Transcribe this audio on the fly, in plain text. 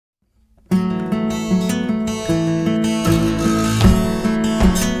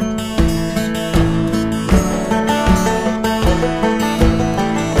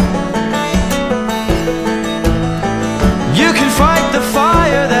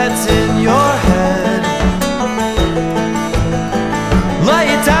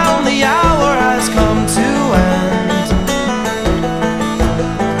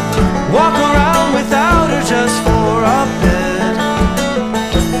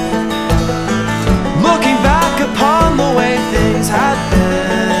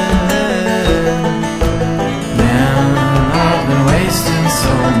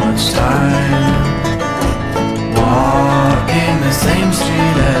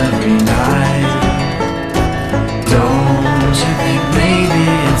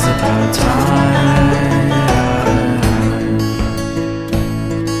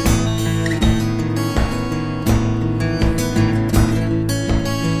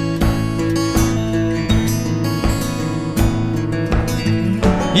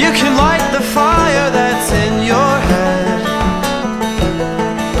You can light the fire that's in your head.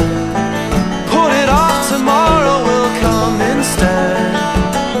 Put it off, tomorrow will come instead.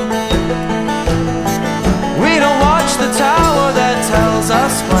 We don't watch the tower that tells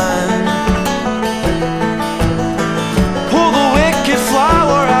us when. Pull the wicked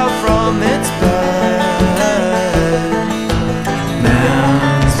flower out from its bed.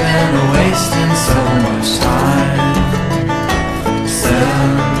 Man's been wasting so much time,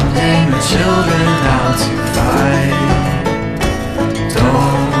 sending the children out to fight.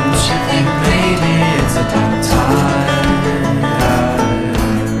 Don't you think maybe it's about time?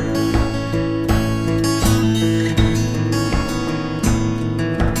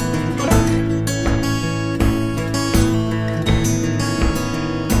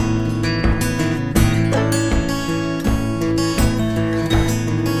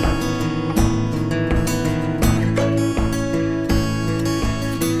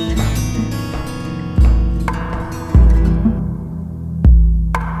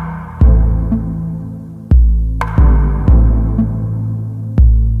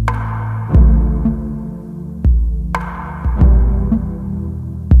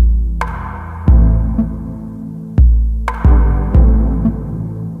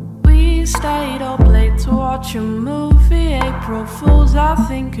 Stayed up late to watch a movie. April Fools, I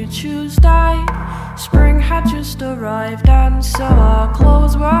think a Tuesday. Spring had just arrived and so our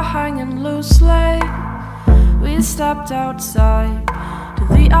clothes were hanging loosely. We stepped outside to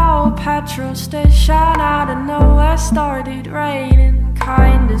the old petrol station. Out of nowhere started raining,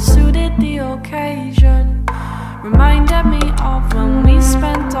 kinda suited the occasion. Reminded me of when we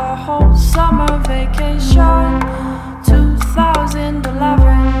spent our whole summer vacation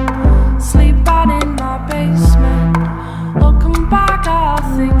 2011. Sleep out in my basement. Looking back, I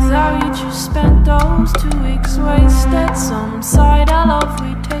think that we just spent those 2 weeks wasted. Some cider love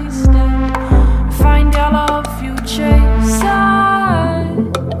we tasted, find your love you chased.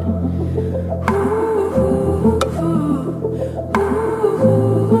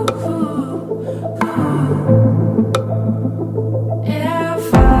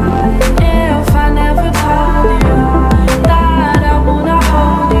 If I never told you that I wanna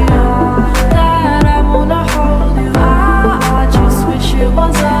hold you, that I wanna hold you, I just wish it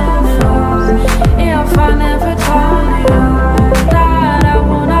was enough. If I never told you that I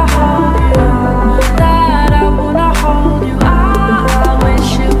wanna hold you, that I wanna hold you, I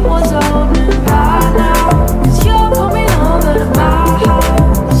wish it was over right now. 'Cause you're coming over to my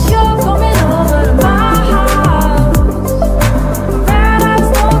house, you're coming over to my house. Red eyes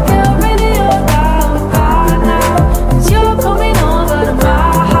don't get rid of your doubt right now. 'Cause you're coming over to my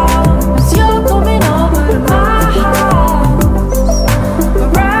house, you're coming over to my house.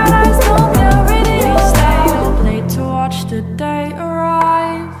 Red eyes don't get rid of your stay up late to watch the day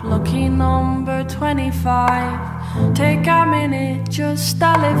arrive. Lucky number 25. Take a minute just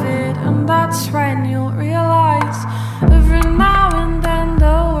to live it, and that's when you'll realize every now and then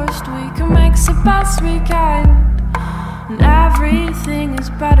the worst we can make's the best we can. And everything is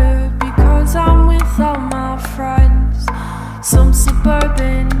better because I'm with all my friends. Some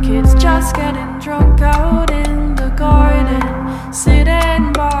suburban kids just getting drunk out in the garden,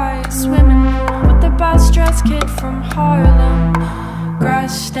 sitting by a swimming pool with the best dressed kid from Harlem.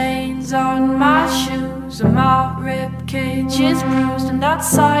 Grass stains on my shoes and my rib cage is bruised, and that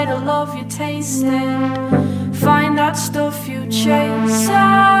side of love you tasted, find that stuff you chased.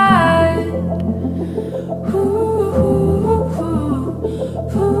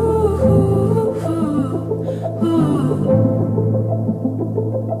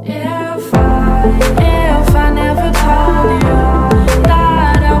 If I never told you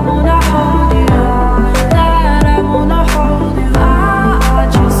that I wanna hold you, that I wanna hold you, I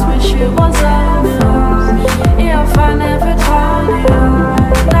just wish it was enough. If I never told you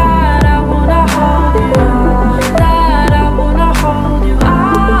that I wanna hold you, that I wanna hold you, I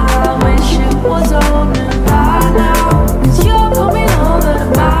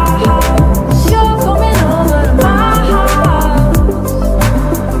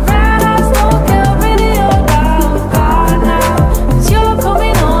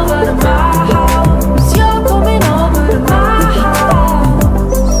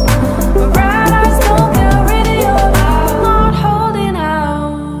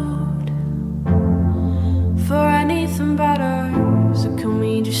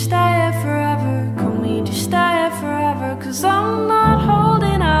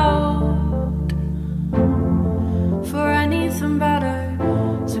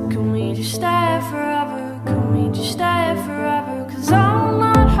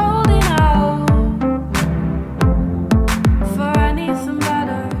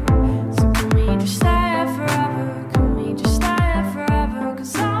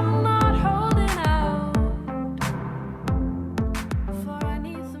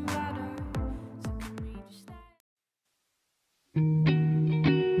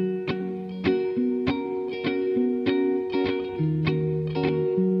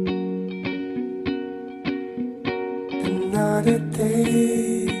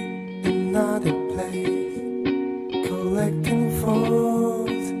another place, collecting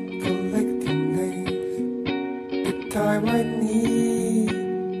photos, collecting names. The time I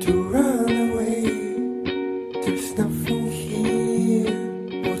need to run away. There's nothing here,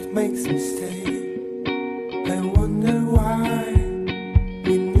 what makes me stay? I wonder why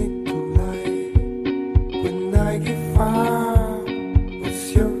we need to lie. When I get far,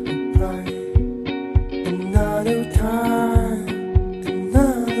 what's your reply? Another time,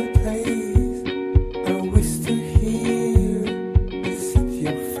 another place. Are we still here? Is it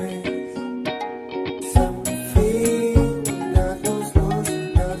your face? Something that was lost,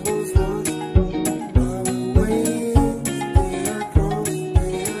 that was lost. Our ways, they are close,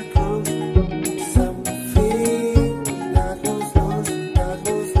 they are close. Something that was lost, that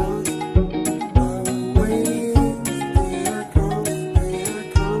was lost. Our ways, they are close, they are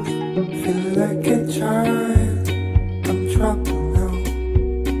close. Feel like a child, I'm trapped now.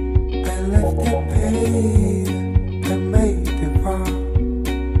 I left the pain, I made the vow.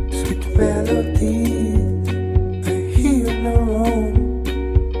 Sweet melodies, I hear no wrong.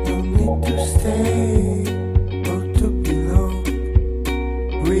 No need to stay or to belong.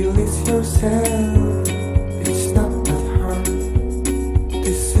 Release yourself, it's not that hard.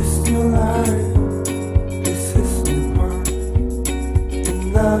 This is new life, this is new part.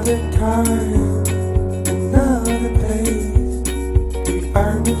 Another time, another place. We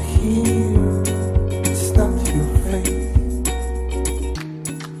are not here.